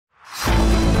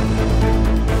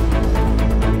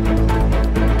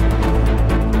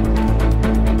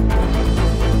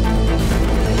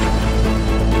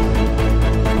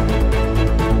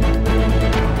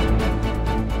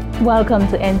Welcome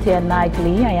to NTN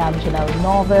Nightly. I am Janelle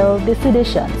Norville. This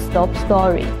edition's top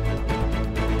story.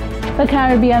 The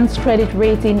Caribbean's credit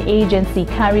rating agency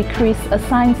CariCRIS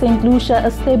assigned Saint Lucia a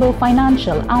stable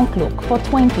financial outlook for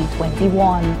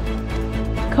 2021.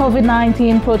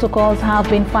 COVID-19 protocols have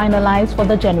been finalized for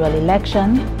the general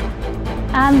election.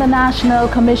 And the National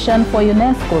Commission for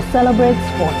UNESCO celebrates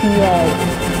 40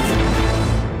 years.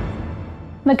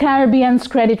 The Caribbean's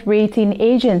credit rating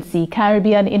agency,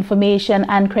 Caribbean Information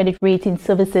and Credit Rating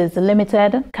Services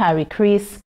Limited,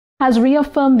 CariCRIS, has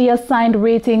reaffirmed the assigned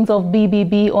ratings of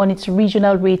BBB on its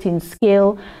regional rating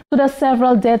scale to the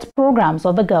several debt programs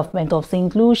of the government of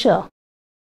Saint Lucia.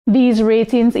 These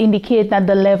ratings indicate that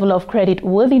the level of credit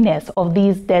worthiness of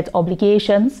these debt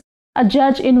obligations,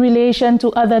 adjudged in relation to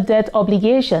other debt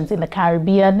obligations in the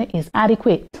Caribbean, is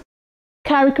adequate.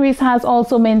 CariCRIS has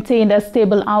also maintained a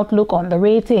stable outlook on the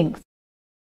ratings.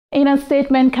 In a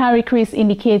statement, CariCRIS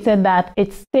indicated that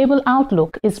its stable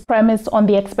outlook is premised on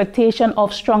the expectation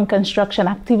of strong construction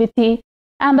activity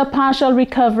and a partial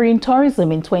recovery in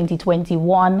tourism in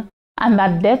 2021, and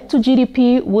that debt to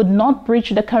GDP would not breach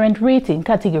the current rating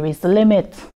category's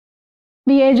limit.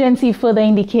 The agency further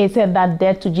indicated that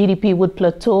debt to GDP would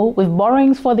plateau with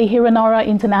borrowings for the Hiranora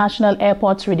International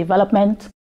Airport's redevelopment,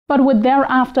 but would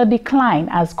thereafter decline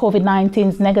as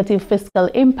COVID-19's negative fiscal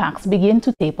impacts begin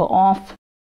to taper off.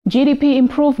 GDP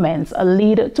improvements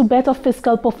lead to better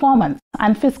fiscal performance,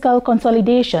 and fiscal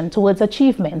consolidation towards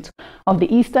achievement of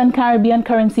the Eastern Caribbean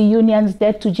Currency Union's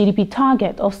debt to GDP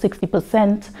target of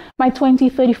 60% by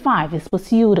 2035 is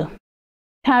pursued.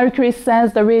 CariCRIS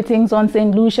says the ratings on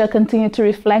Saint Lucia continue to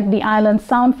reflect the island's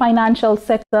sound financial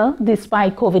sector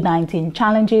despite COVID-19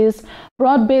 challenges,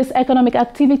 broad-based economic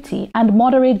activity, and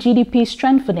moderate GDP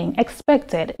strengthening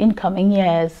expected in coming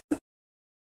years.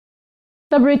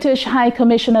 The British High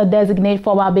Commissioner Designate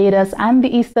for Barbados and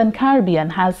the Eastern Caribbean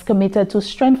has committed to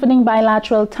strengthening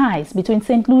bilateral ties between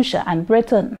Saint Lucia and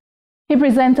Britain. He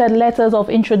presented letters of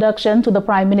introduction to the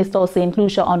Prime Minister of Saint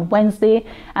Lucia on Wednesday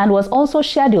and was also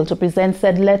scheduled to present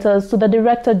said letters to the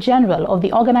Director General of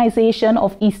the Organization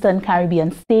of Eastern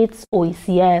Caribbean States,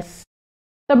 OECS.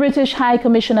 The British High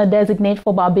Commissioner Designate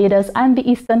for Barbados and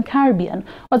the Eastern Caribbean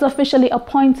was officially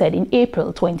appointed in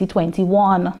April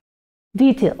 2021.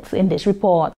 Details in this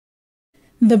report.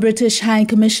 The British High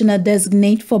Commissioner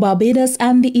Designate for Barbados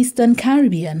and the Eastern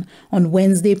Caribbean on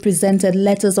Wednesday presented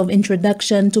letters of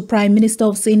introduction to Prime Minister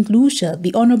of Saint Lucia,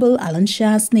 the Honourable Alan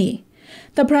Chastanet.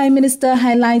 The Prime Minister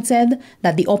highlighted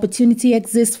that the opportunity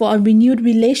exists for a renewed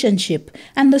relationship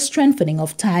and the strengthening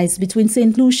of ties between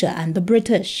Saint Lucia and the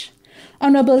British.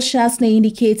 Honourable Chastanet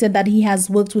indicated that he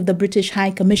has worked with the British High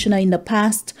Commissioner in the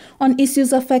past on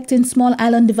issues affecting small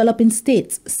island developing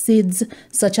states, SIDS,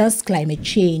 such as climate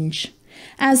change.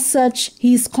 As such,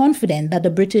 he is confident that the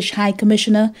British High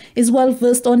Commissioner is well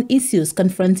versed on issues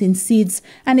confronting SIDS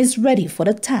and is ready for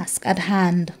the task at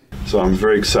hand. So I'm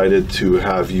very excited to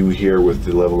have you here with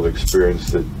the level of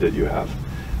experience that you have.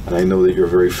 And I know that you're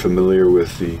very familiar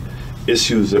with the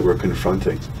issues that we're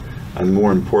confronting. And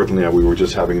more importantly, we were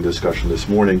just having a discussion this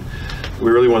morning,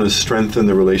 we really want to strengthen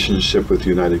the relationship with the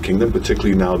United Kingdom,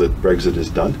 particularly now that Brexit is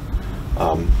done.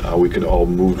 We can all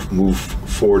move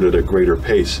forward at a greater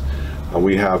pace.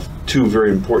 We have two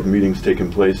very important meetings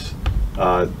taking place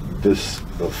this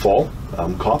fall.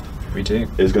 COP we do.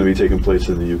 Is going to be taking place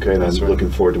in the UK, and I'm looking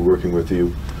forward to working with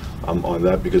you on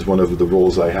that, because one of the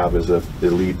roles I have is the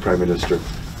lead Prime Minister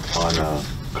on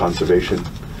conservation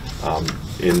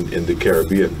in the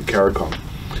Caribbean, CARICOM.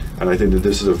 And I think that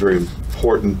this is a very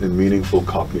important and meaningful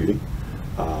COP meeting.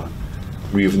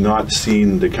 We've not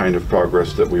seen the kind of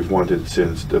progress that we've wanted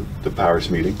since the Paris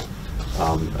meeting.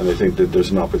 And I think that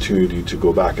there's an opportunity to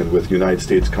go back, and with the United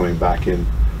States coming back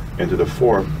into the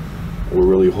forum, we're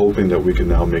really hoping that we can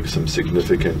now make some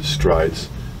significant strides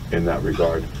in that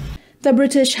regard. The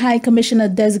British High Commissioner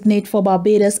Designate for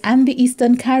Barbados and the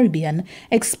Eastern Caribbean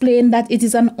explained that it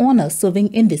is an honor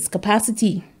serving in this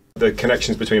capacity. The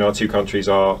connections between our two countries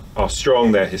are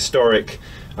strong, they're historic,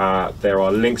 there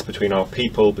are links between our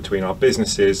people, between our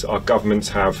businesses, our governments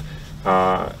have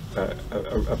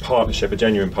a partnership, a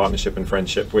genuine partnership and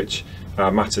friendship, which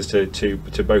matters to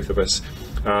both of us.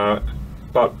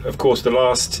 But of course, the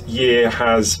last year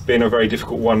has been a very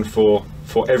difficult one for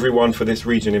everyone, for this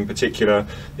region in particular.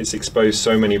 It's exposed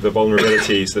so many of the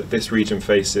vulnerabilities that this region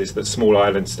faces, that small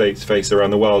island states face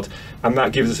around the world, and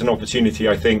that gives us an opportunity,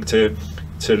 I think, to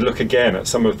look again at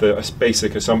some of the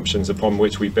basic assumptions upon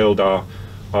which we build our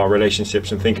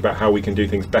relationships and think about how we can do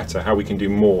things better, how we can do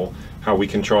more, how we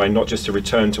can try not just to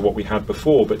return to what we had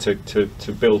before, but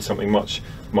to build something much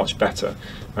much better.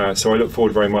 So I look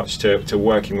forward very much to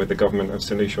working with the government of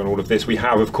St Lucia on all of this. We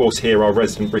have, of course, here our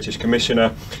resident British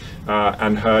Commissioner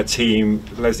and her team.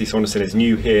 Leslie Saunderson is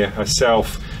new here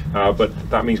herself, but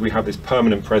that means we have this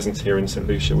permanent presence here in St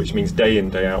Lucia, which means day in,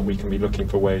 day out, we can be looking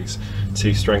for ways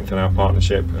to strengthen our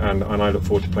partnership, and I look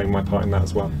forward to playing my part in that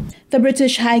as well. The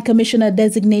British High Commissioner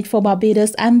designate for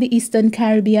Barbados and the Eastern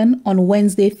Caribbean on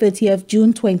Wednesday, 30th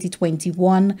June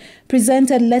 2021,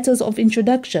 presented letters of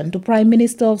introduction to Prime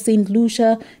Minister of St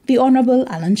Lucia, the Honourable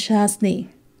Alan Chastanet.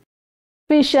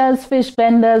 Fishers, fish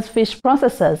vendors, fish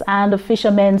processors and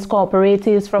fishermen's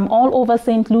cooperatives from all over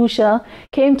St. Lucia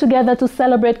came together to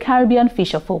celebrate Caribbean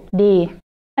Fisherfolk Day.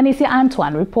 Anicia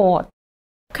Antoine reports.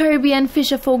 Caribbean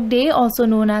Fisherfolk Day, also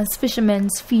known as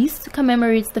Fishermen's Feast,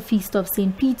 commemorates the feast of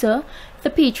St. Peter, the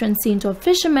patron saint of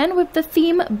fishermen, with the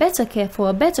theme Better Care for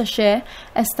a Better Share,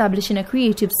 establishing a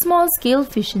creative small-scale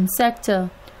fishing sector.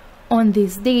 On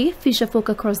this day, fisherfolk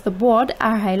across the board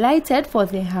are highlighted for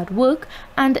their hard work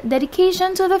and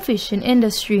dedication to the fishing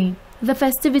industry. The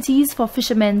festivities for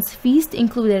Fishermen's Feast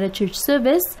included a church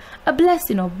service, a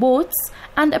blessing of boats,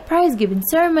 and a prize-giving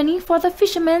ceremony for the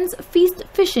Fishermen's Feast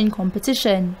fishing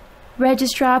competition.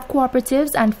 Registrar of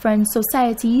Cooperatives and Friends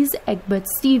Societies, Egbert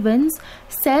Stevens,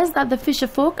 says that the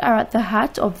fisherfolk are at the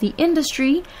heart of the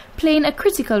industry, playing a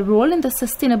critical role in the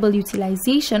sustainable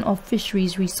utilization of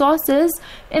fisheries resources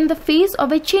in the face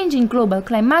of a changing global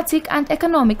climatic and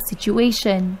economic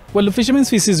situation. Well, the Fishermen's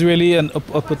Feast is really an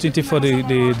opportunity for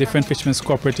the different fishermen's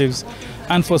cooperatives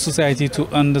and for society to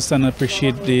understand and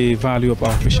appreciate the value of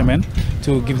our fishermen,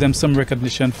 to give them some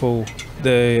recognition for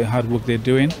the hard work they're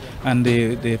doing and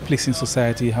the place in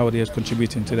society, how they are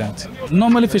contributing to that.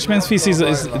 Normally, Fishermen's Feast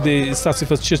starts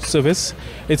with a church service.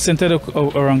 It's centered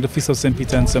around the Feast of St.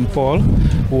 Peter and St. Paul,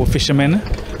 who are fishermen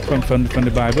from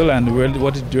the Bible, and really,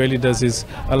 what it really does is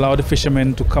allow the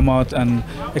fishermen to come out and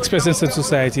express in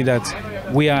society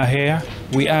that we are here,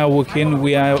 we are working in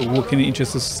the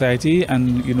interest of society,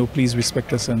 and please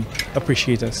respect us and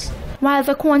appreciate us. While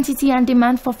the quantity and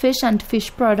demand for fish and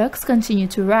fish products continue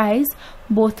to rise,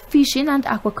 both fishing and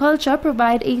aquaculture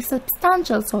provide a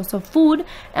substantial source of food,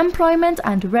 employment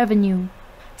and revenue.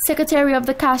 Secretary of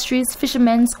the CariCRIS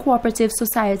Fishermen's Cooperative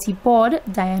Society Board,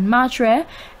 Diane Matre,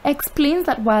 explains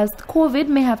that whilst COVID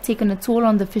may have taken a toll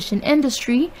on the fishing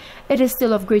industry, it is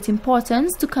still of great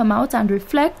importance to come out and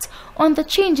reflect on the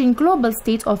changing global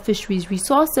state of fisheries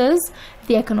resources,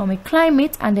 the economic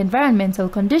climate and environmental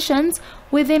conditions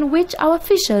within which our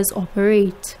fishers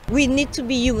operate. We need to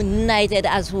be united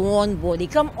as one body,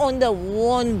 come under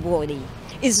one body.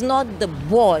 It's not the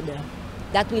board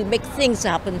that will make things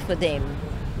happen for them.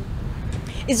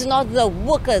 It's not the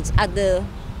workers at the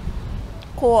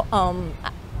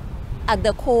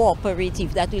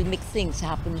cooperative that will make things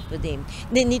happen for them.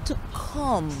 They need to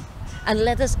come and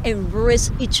let us embrace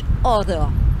each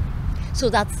other so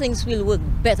that things will work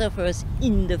better for us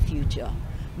in the future.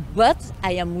 But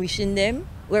I am wishing them,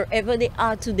 wherever they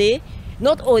are today,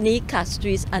 not only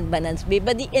CariCRIS and Bannans Bay,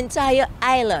 but the entire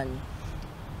island,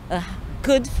 a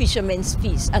good Fishermen's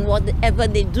Feast. And whatever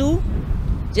they do,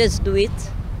 just do it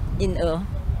in a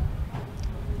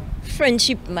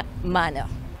friendship manner.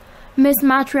 Ms.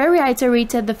 Matre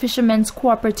reiterated the Fishermen's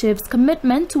Cooperative's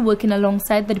commitment to working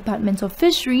alongside the Department of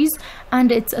Fisheries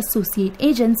and its associate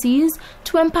agencies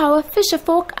to empower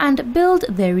fisherfolk and build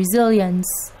their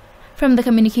resilience. From the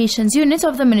Communications Unit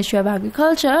of the Ministry of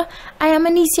Agriculture, I am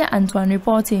Anicia Antoine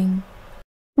reporting.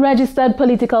 Registered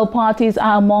political parties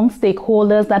are among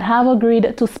stakeholders that have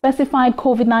agreed to specified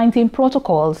COVID-19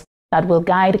 protocols that will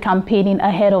guide campaigning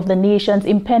ahead of the nation's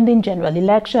impending general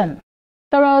election.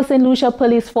 The Royal St. Lucia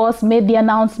Police Force made the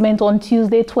announcement on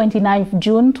Tuesday, 29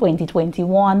 June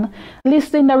 2021,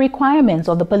 listing the requirements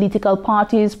of the political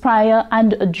parties prior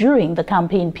and during the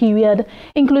campaign period,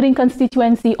 including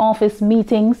constituency office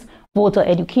meetings, voter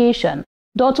education,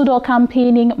 door-to-door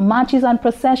campaigning, marches and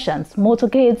processions,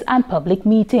 motorcades and public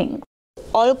meetings.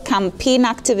 All campaign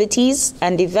activities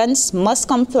and events must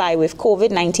comply with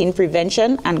COVID-19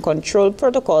 prevention and control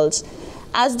protocols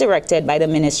as directed by the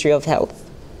Ministry of Health.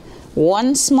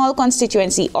 1 small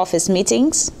constituency office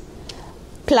meetings,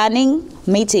 planning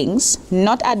meetings,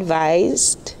 not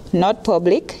advised, not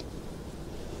public,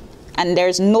 and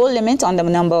there's no limit on the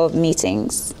number of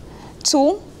meetings.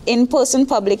 2 in-person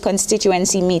public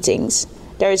constituency meetings.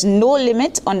 There is no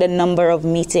limit on the number of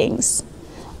meetings.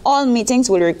 All meetings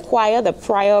will require the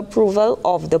prior approval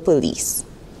of the police.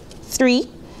 3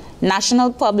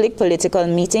 national public political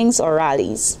meetings or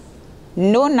rallies.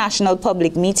 No national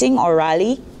public meeting or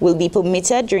rally will be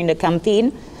permitted during the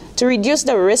campaign to reduce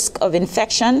the risk of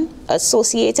infection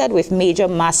associated with major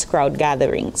mass crowd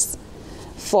gatherings.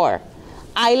 4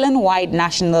 island-wide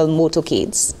national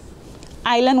motorcades.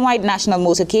 Island-wide national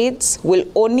motorcades will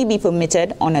only be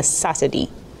permitted on a Saturday,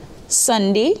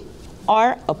 Sunday,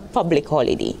 or a public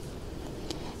holiday.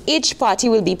 Each party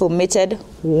will be permitted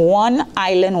one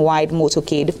island-wide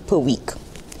motorcade per week.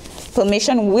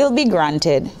 Permission will be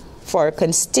granted for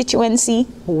constituency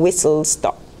whistle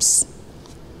stops.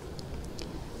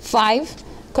 5.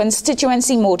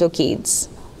 Constituency motorcades,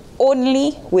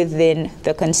 only within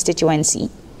the constituency.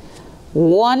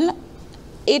 One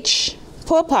each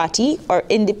per party or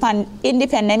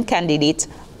independent candidate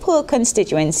per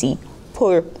constituency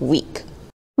per week.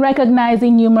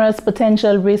 Recognizing numerous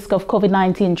potential risks of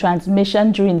COVID-19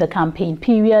 transmission during the campaign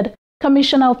period,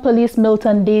 Commissioner of Police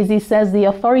Milton Daisy says the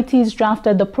authorities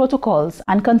drafted the protocols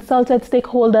and consulted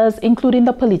stakeholders, including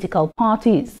the political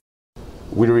parties.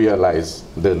 We realize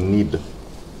the need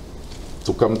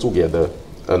to come together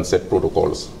and set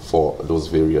protocols for those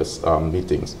various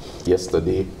meetings.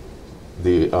 Yesterday,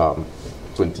 the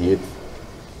 28th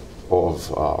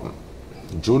of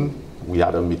June, we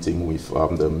had a meeting with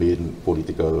the main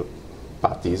political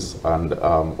parties and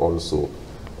also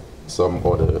some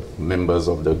other members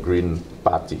of the Green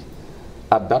Party.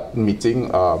 At that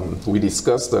meeting, we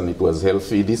discussed, and it was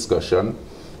healthy discussion,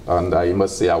 and I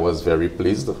must say I was very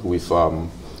pleased with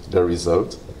the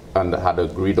result and had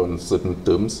agreed on certain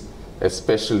terms,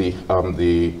 especially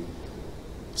the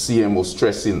CMO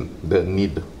stressing the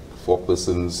need for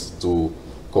persons to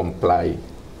comply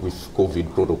with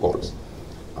COVID protocols.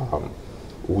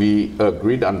 We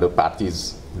agreed, and the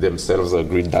parties themselves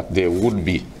agreed, that there would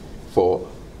be, for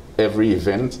every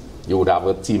event, you would have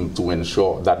a team to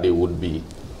ensure that they would be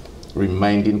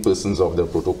reminding persons of the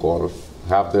protocol,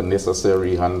 have the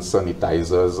necessary hand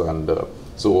sanitizers and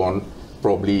so on.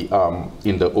 Probably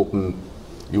in the open,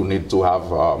 you need to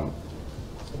have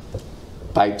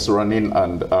pipes running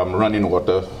and running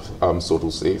water, so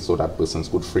to say, so that persons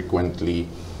could frequently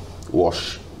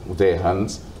wash their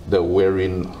hands. The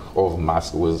wearing of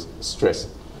masks was stressed.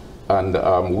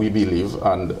 And we believe,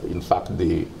 and in fact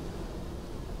the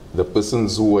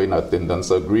persons who were in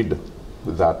attendance agreed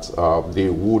that they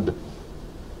would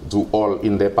do all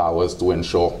in their powers to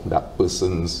ensure that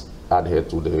persons adhere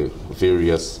to the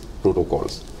various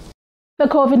protocols. The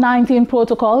COVID-19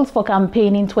 protocols for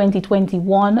campaigning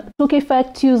 2021 took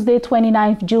effect Tuesday,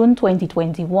 29th June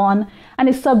 2021 and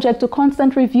is subject to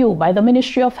constant review by the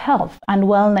Ministry of Health and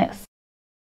Wellness.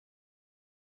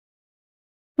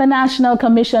 The National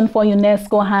Commission for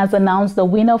UNESCO has announced the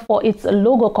winner for its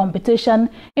logo competition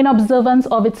in observance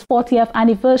of its 40th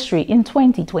anniversary in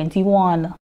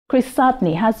 2021. Chris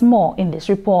Satney has more in this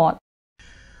report.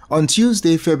 On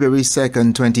Tuesday, February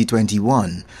 2nd,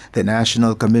 2021, the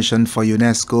National Commission for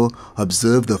UNESCO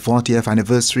observed the 40th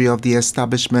anniversary of the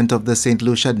establishment of the Saint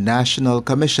Lucia National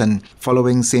Commission,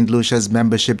 following Saint Lucia's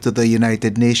membership to the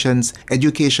United Nations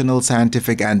Educational,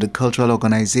 Scientific and Cultural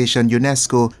Organization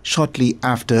UNESCO shortly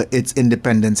after its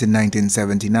independence in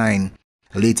 1979.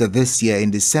 Later this year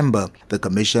in December, the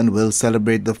Commission will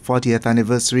celebrate the 40th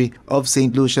anniversary of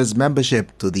Saint Lucia's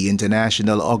membership to the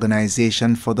International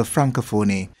Organization for the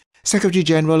Francophonie. Secretary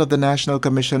General of the National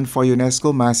Commission for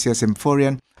UNESCO, Marcia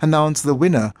Symphorian, announced the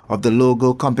winner of the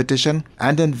logo competition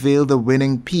and unveiled the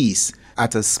winning piece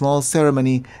at a small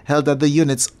ceremony held at the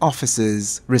unit's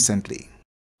offices recently.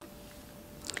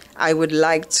 I would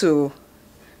like to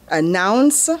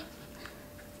announce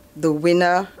the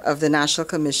winner of the National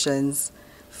Commission's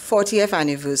 40th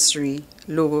anniversary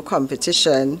logo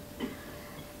competition.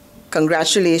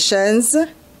 Congratulations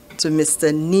to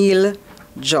Mr. Neil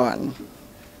John.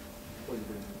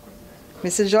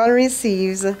 Mr. John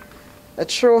receives a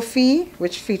trophy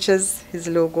which features his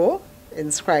logo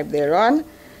inscribed thereon,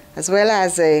 as well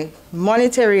as a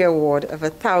monetary award of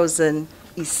 $1,000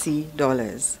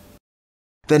 EC.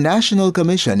 The National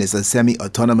Commission is a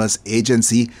semi-autonomous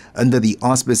agency under the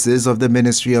auspices of the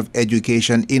Ministry of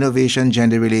Education, Innovation,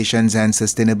 Gender Relations and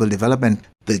Sustainable Development.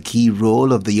 The key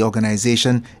role of the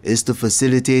organization is to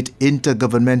facilitate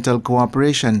intergovernmental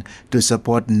cooperation to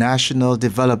support national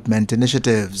development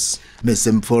initiatives. Ms.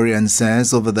 Symphorian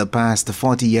says over the past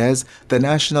 40 years, the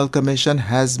National Commission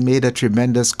has made a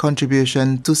tremendous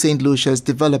contribution to St. Lucia's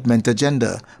development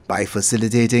agenda by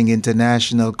facilitating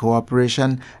international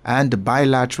cooperation and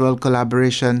bilateral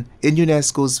collaboration in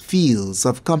UNESCO's fields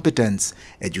of competence: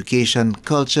 education,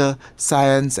 culture,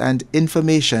 science, and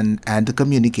information and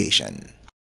communication.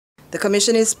 The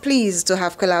Commission is pleased to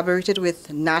have collaborated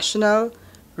with national,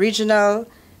 regional,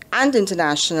 and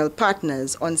international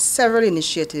partners on several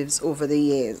initiatives over the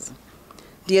years.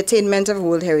 The attainment of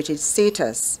World Heritage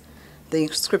status, the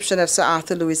inscription of Sir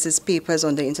Arthur Lewis's papers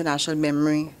on the International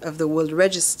Memory of the World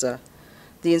Register,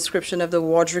 the inscription of the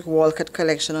Wardrick Walcott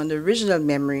collection on the original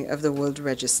memory of the World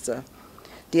Register,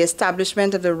 the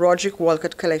establishment of the Roderick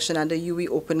Walcott collection at the UWI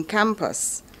Open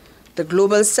Campus, the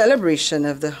global celebration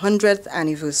of the 100th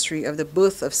anniversary of the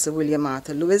birth of Sir William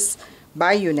Arthur Lewis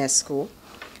by UNESCO,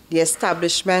 the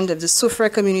establishment of the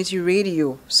Soufrière Community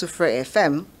Radio, Soufrière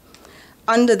FM,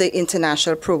 under the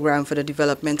International Program for the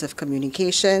Development of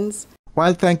Communications.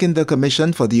 While thanking the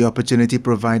Commission for the opportunity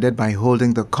provided by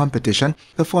holding the competition,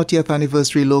 the 40th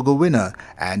anniversary logo winner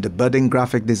and budding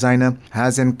graphic designer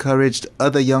has encouraged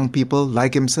other young people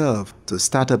like himself to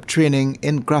start up training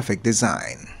in graphic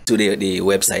design. To the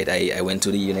website, I went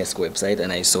to the UNESCO website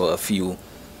and I saw a few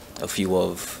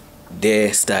of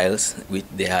their styles.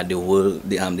 They had the world,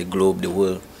 the globe, the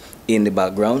world in the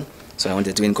background. So I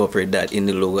wanted to incorporate that in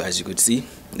the logo. As you could see,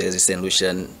 there's a Saint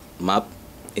Lucian map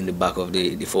in the back of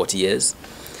the 40 years.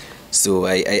 So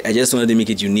I just wanted to make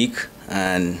it unique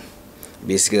and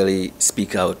basically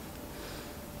speak out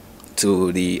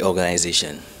to the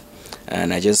organization.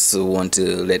 And I just want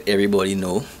to let everybody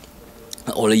know,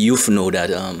 all the youth know that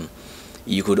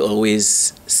you could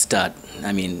always start.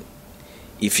 I mean,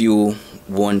 if you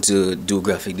want to do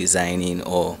graphic designing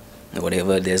or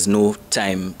whatever, there's no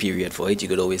time period for it. You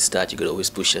could always start, you could always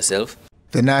push yourself.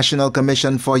 The National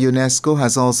Commission for UNESCO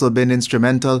has also been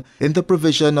instrumental in the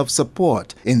provision of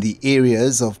support in the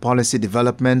areas of policy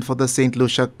development for the Saint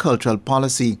Lucia Cultural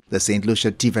Policy, the Saint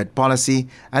Lucia TVET Policy,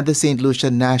 and the Saint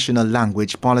Lucia National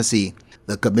Language Policy.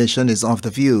 The Commission is of the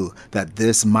view that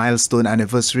this milestone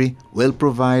anniversary will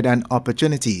provide an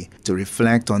opportunity to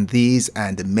reflect on these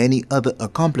and many other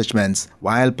accomplishments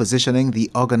while positioning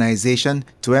the organization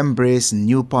to embrace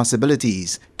new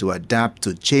possibilities, to adapt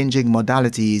to changing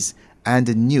modalities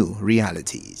and new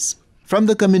realities. From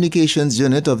the Communications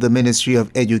Unit of the Ministry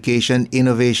of Education,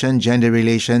 Innovation, Gender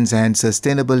Relations and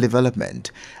Sustainable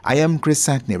Development, I am Chris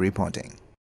Satney reporting.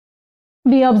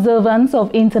 The observance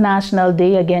of International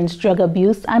Day Against Drug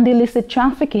Abuse and Illicit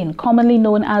Trafficking, commonly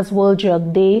known as World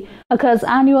Drug Day, occurs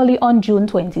annually on June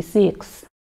 26.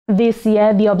 This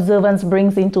year, the observance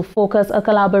brings into focus a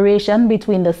collaboration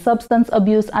between the Substance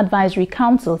Abuse Advisory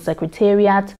Council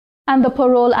Secretariat and the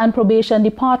Parole and Probation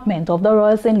Department of the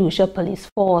Royal Saint Lucia Police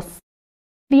Force.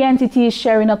 The entities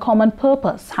sharing a common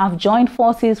purpose have joined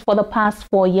forces for the past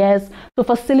 4 years to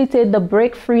facilitate the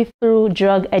Break Free Through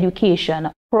Drug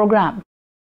Education program.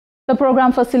 The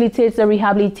program facilitates the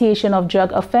rehabilitation of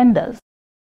drug offenders.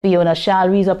 Fiona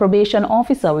Shalry is a probation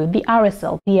officer with the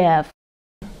RSLPF.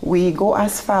 We go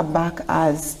as far back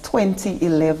as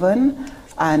 2011,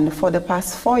 and for the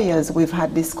past 4 years we've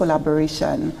had this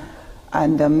collaboration,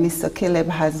 and Mr. Caleb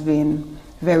has been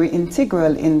very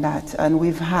integral in that, and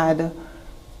we've had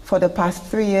for the past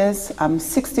 3 years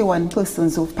 61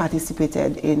 persons who've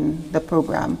participated in the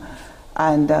program,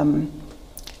 and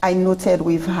I noted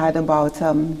we've had about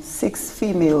 6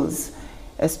 females,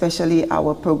 especially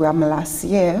our program last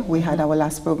year. We had our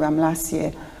last program last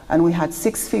year, and we had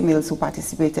 6 females who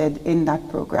participated in that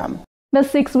program. The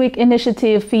 6-week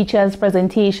initiative features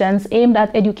presentations aimed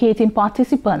at educating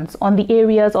participants on the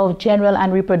areas of general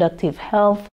and reproductive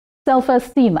health,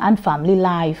 self-esteem, and family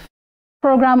life.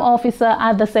 Program officer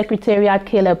at the Secretariat,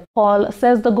 Caleb Paul,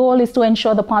 says the goal is to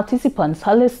ensure the participants'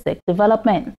 holistic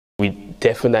development. We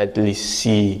definitely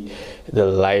see the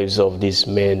lives of these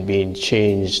men being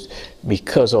changed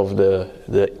because of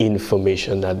the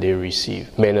information that they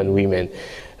receive, men and women.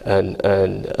 And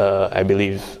I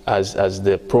believe as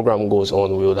the program goes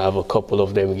on, we will have a couple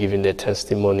of them giving their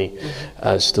testimony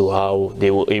as to how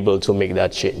they were able to make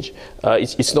that change.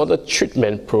 It's not a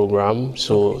treatment program,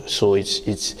 so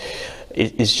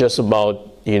it's just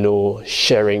about, you know,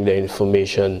 sharing the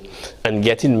information and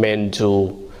getting men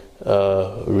to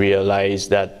realize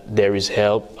that there is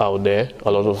help out there.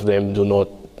 A lot of them do not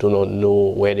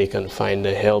know where they can find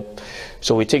the help.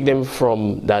 So we take them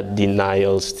from that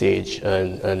denial stage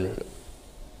and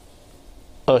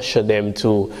usher them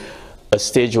to a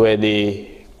stage where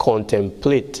they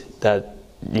contemplate that,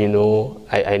 you know,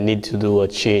 I need to do a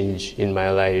change in my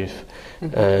life,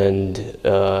 and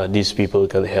these people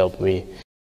can help me.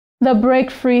 The Break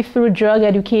Free Through Drug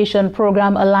Education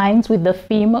program aligns with the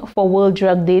theme for World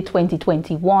Drug Day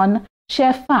 2021,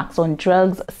 Share Facts on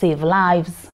Drugs, Save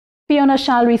Lives. Fiona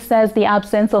Shalry says the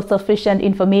absence of sufficient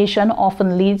information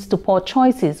often leads to poor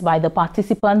choices by the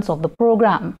participants of the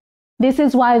program. This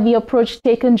is why the approach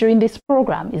taken during this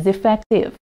program is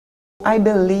effective. I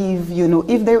believe, you know,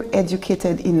 if they're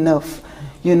educated enough,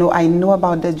 you know, I know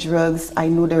about the drugs, I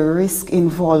know the risk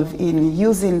involved in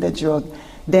using the drug,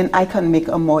 then I can make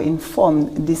a more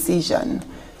informed decision.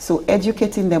 So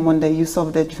educating them on the use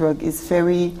of the drug is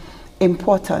very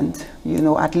important, you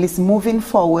know, at least moving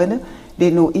forward. They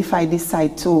know if I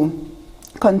decide to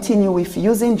continue with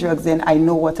using drugs, then I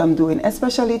know what I'm doing,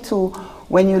 especially too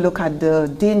when you look at the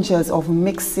dangers of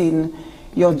mixing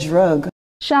your drug.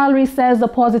 Shalri says the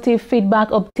positive feedback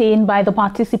obtained by the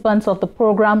participants of the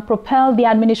program propelled the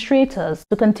administrators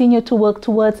to continue to work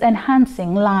towards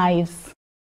enhancing lives.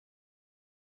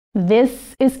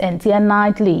 This is NTN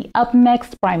Nightly. Up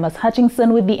next, Primus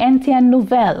Hutchinson with the NTN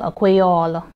Nouvelle à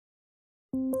Creole.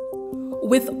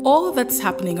 With all that's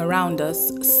happening around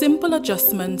us, simple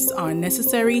adjustments are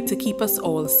necessary to keep us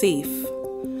all safe.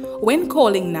 When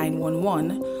calling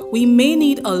 911, we may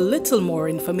need a little more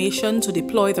information to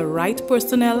deploy the right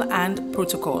personnel and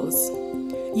protocols.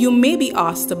 You may be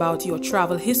asked about your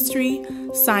travel history,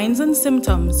 signs and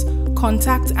symptoms,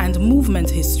 contact and movement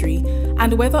history,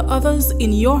 and whether others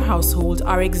in your household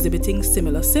are exhibiting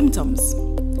similar symptoms.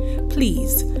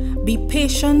 Please be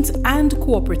patient and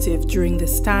cooperative during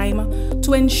this time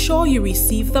to ensure you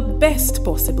receive the best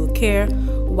possible care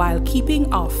while keeping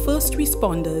our first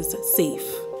responders safe.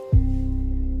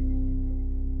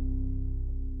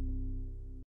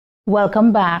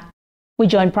 Welcome back. We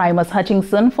join Primus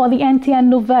Hutchinson for the NTN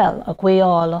Nouvelle à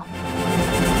Creole.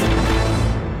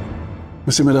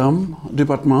 Monsieur, Madame,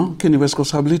 département qui a une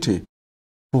responsabilité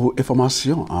pour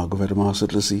information au gouvernement Saint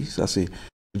Lucia, ça c'est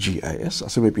GIS, ça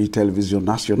c'est puis télévision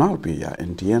nationale puis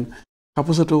NTN, a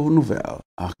posé une nouvelle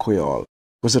à Creole,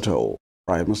 posé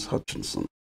Primus Hutchinson.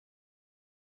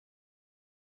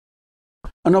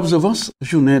 En observance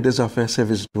journée des affaires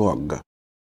services drogue,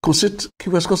 consiste qui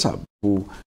est responsable pour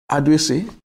adresser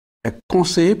et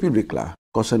conseiller public là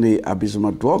concernant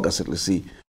l'abusement de drogue à Saint Lucia,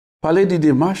 parler des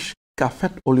démarches qu'a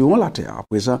fait au Lyon la terre à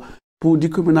présent pour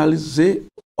décriminaliser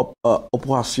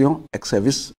opération et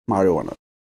service marijuana.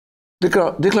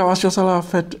 Déclaration ça a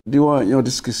fait durant une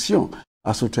discussion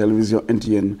à la télévision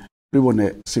NTN plus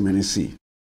bonne semaine ici.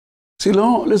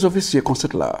 Selon les officiers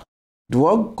constatent là,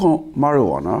 drogue comme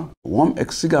marijuana, rhum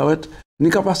et cigarette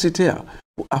ni capacité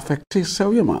pour affecter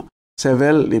sérieusement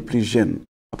cervelle les plus jeunes,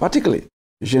 en particulier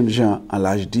jeunes gens à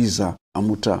l'âge 10 ans à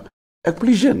Mouta et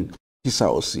plus jeunes qui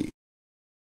ça aussi.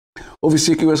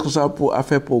 Officier qui est responsable pour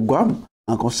affaires programme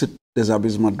en concert des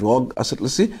abusements de drogue à cette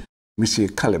lycée, M.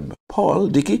 Caleb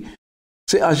Paul, dit que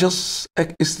c'est agence et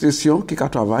institution qui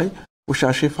travaille pour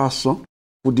chercher façon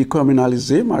pour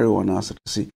décriminaliser marijuana à cette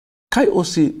lycée. Qu'il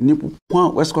aussi ni pour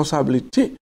prendre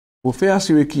responsabilité pour faire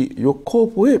assurer qu'il y a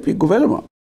coopéré puis gouvernement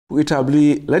pour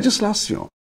établir législation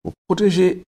pour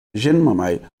protéger jeunes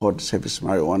mamans hors de service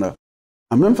marijuana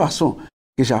en même façon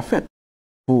que j'ai fait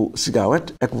pour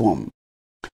cigarettes et rhum.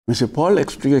 M. Paul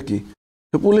explique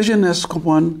que pour les jeunesses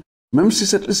comprendre, même si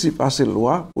cette liste passe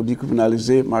loi pour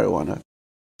décriminaliser marijuana,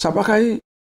 ça pas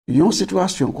une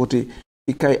situation côté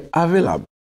qui est available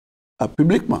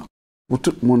publiquement pour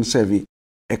tout le monde servi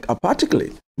et en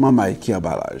particulier maman qui a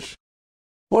l'âge.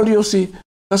 Paul dit aussi,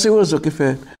 ça c'est raison qui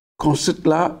fait qu'on site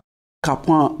là qu'à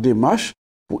prendre des marches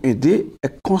pour aider et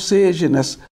conseiller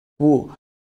jeunesse pour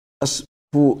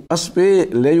aspect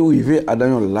les arriver à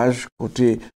dans l'âge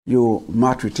côté yo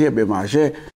maturité ben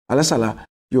majeur alors ça là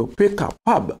yo peu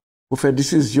capable pour faire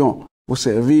décision pour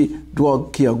servir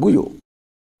drogue qui a gouyo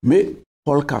mais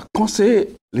Paul ka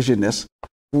conseiller les jeunesse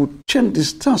pour tenir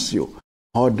distance yo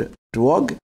hors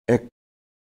drogue et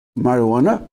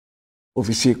marijuana.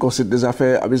 Officier conseil des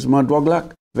affaires abusement drogue là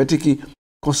verti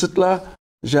conseil là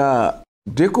j'ai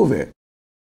découvert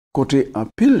côté un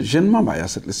pile jeune maman à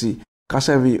cette ici qu'a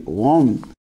servi rhum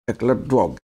avec la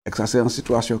drogue et ça c'est une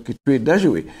situation qui peut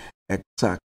déjouer et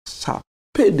ça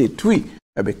peut détruire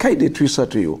et bien quand détruit ça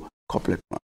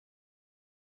complètement.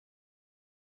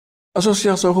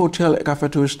 Association Hôtel et Café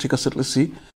Touristique à cette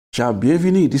ici j'ai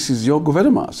bienvenue décision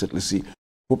gouvernement à cette ici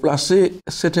pour placer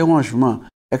cet arrangement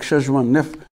et changement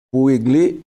neuf pour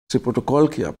régler ces protocoles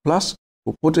qui a place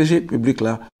pour protéger le public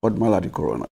là contre maladie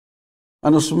corona.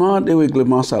 Annoncement des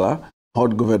règlements ça là, hors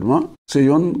gouvernement, c'est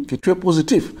un qui est très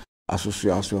positif.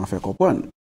 Association a fait comprendre.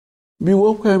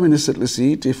 Bureau Premier ministre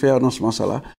ici, a fait annoncement ça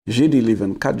là, jeudi le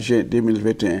 24 juin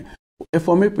 2021, pour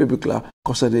informer le public là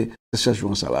concernant ce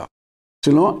changement ça là.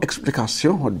 Selon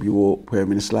explication du bureau Premier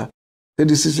ministre là, ces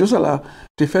décisions ça là,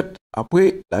 été faites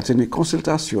après la tenue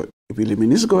consultation et puis les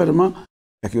ministres gouvernement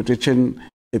qui ont été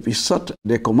et puis sortent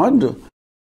des commandes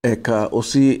et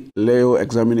aussi les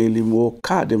examiner les mots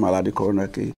cas de maladie corona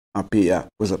qui en pays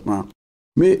présentement.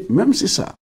 Mais même si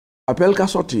ça, appel qu'a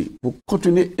sorti pour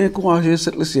continuer à encourager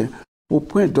cette lycéen pour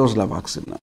prendre dose de la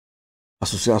vaccine.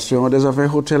 Association des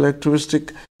affaires hôtels et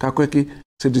touristiques qu'a quoi qui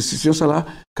cette décision ça là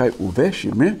qu'a ouvert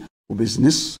chemin pour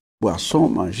business, boisson,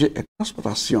 manger et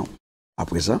transportation. À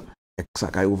présent, ça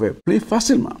qu'a ouvert plus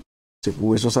facilement. C'est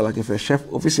pour ça que fait chef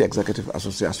officier exécutif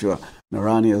association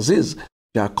Narani Aziz,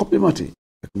 qui a complimenté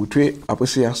avec montré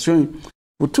appréciation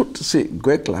pour toutes ces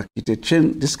Grecs là qui étaient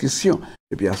chaîne discussion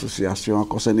et puis association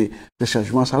concernée le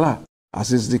changement ça là.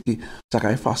 Aziz dit que ça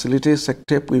a facilité le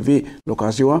secteur privé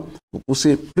l'occasion pour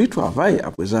pousser plus de travail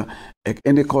à présent avec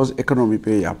une cause économique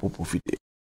pays pour profiter.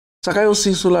 Ça a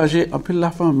aussi soulagé un peu la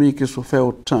famille qui souffert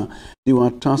autant durant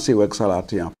le temps c'est que ça a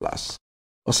été en place.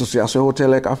 L'association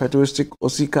hôtel et café touristique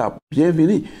aussi cap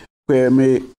bienvenue pour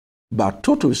aimer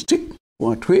bateau touristique pour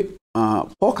entrer en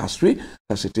Port-Castries.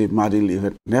 Ça c'était mardi le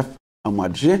 29 en mois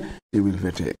de juin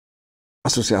 2021.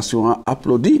 L'association a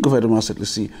applaudi le gouvernement Saint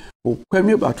Lucia pour le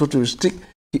premier bateau touristique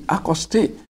qui a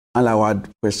accosté en la Wad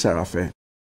pour Serafin.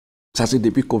 Ça c'est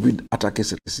depuis Covid attaqué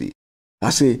Saint Lucia.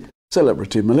 Là c'est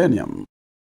Celebrity Millennium.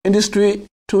 Industrie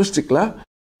touristique là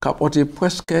qui a apporté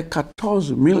presque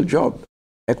 14 000 jobs.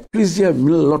 Et plusieurs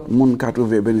mille autres monde qui ont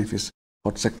trouvé bénéfice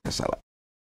dans ce secteur.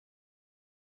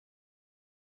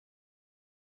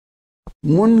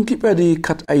 Les gens qui perdent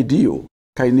 4 ID,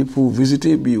 qui pour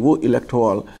visiter le bureau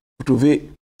électoral pour trouver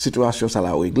la situation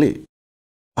réglée.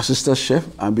 Assistant chef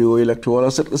en bureau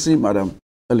électoral, c'est Mme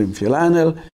Elim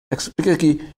explique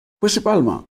que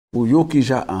principalement pour ceux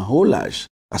qui ont un haut âge,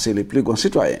 c'est les plus grands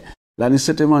citoyens, la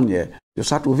nécessité manière de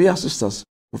se trouver assistance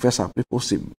pour faire ça plus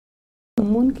possible. Les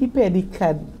gens qui perdent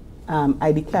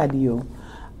ID card,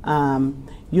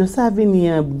 ils savent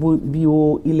venir au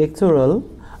bureau électoral,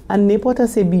 et n'importe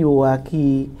quel bureau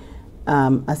qui a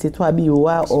ces 3 bureaux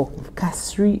au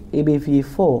Castries et Bévier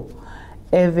fort.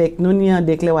 Avec nous une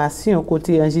déclaration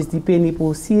côté enregistré péni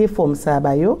pour signer forme ça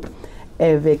bayo,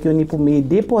 avec nous pour me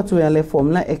déporter les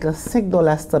formes là et que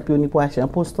 $5 stop nous pour acheter un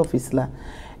post office là.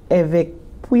 Avec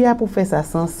pour faire ça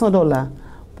 $100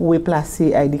 pour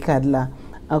placer ID card là.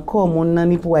 Encore mon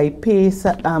nani pour payer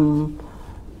ça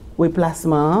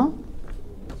replacement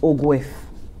au greffe.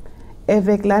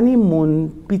 Avec l'année mon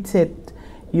peut-être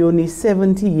yoni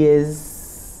 70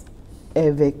 years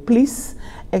avec plus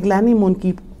avec l'année mon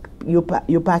qui yo pas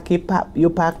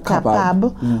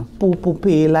capable pour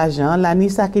payer l'argent l'année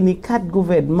ça que ni 4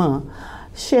 gouvernements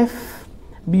chef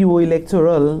bureau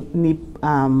électoral ni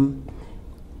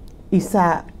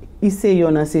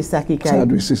c'est ça qui a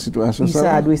adressé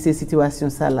cette situation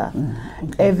ça là.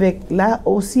 Avec là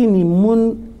aussi ni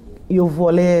moun yo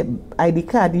volé ID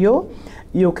card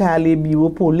yo ka aller bureau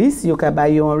police yo ka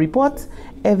bailler un report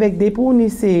avec des pour ni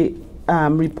c'est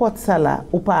report ça là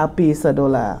ou pas payer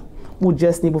 $100 ou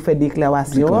juste ni pour faire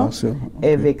déclaration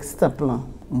avec stamp là.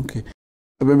 OK.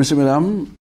 Eh bien messieurs mesdames,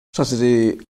 ça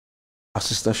c'était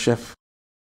assistant chef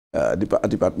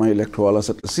département électoral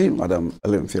cette ci Mme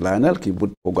Elim qui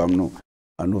bout programme nous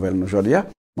en nouvelle aujourd'hui. Je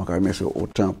vous remercie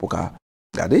autant pour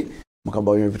regarder. Je vous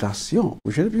remercie une invitation.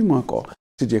 Je ne moi encore.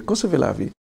 Si Dieu conserve la vie,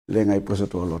 les gens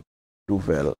présentent l'autre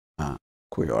nouvelle en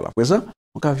créole. À présent,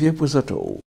 je viens présenter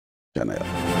au channel.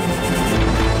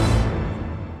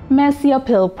 Merci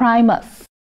Appeal Primus.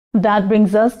 That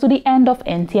brings us to the end of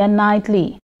NTN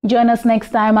Nightly. Join us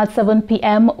next time at 7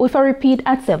 p.m. with a repeat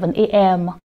at 7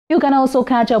 a.m. You can also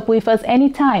catch up with us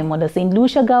anytime on the Saint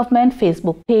Lucia Government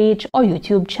Facebook page or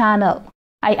YouTube channel.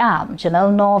 I am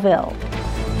Janelle Norville.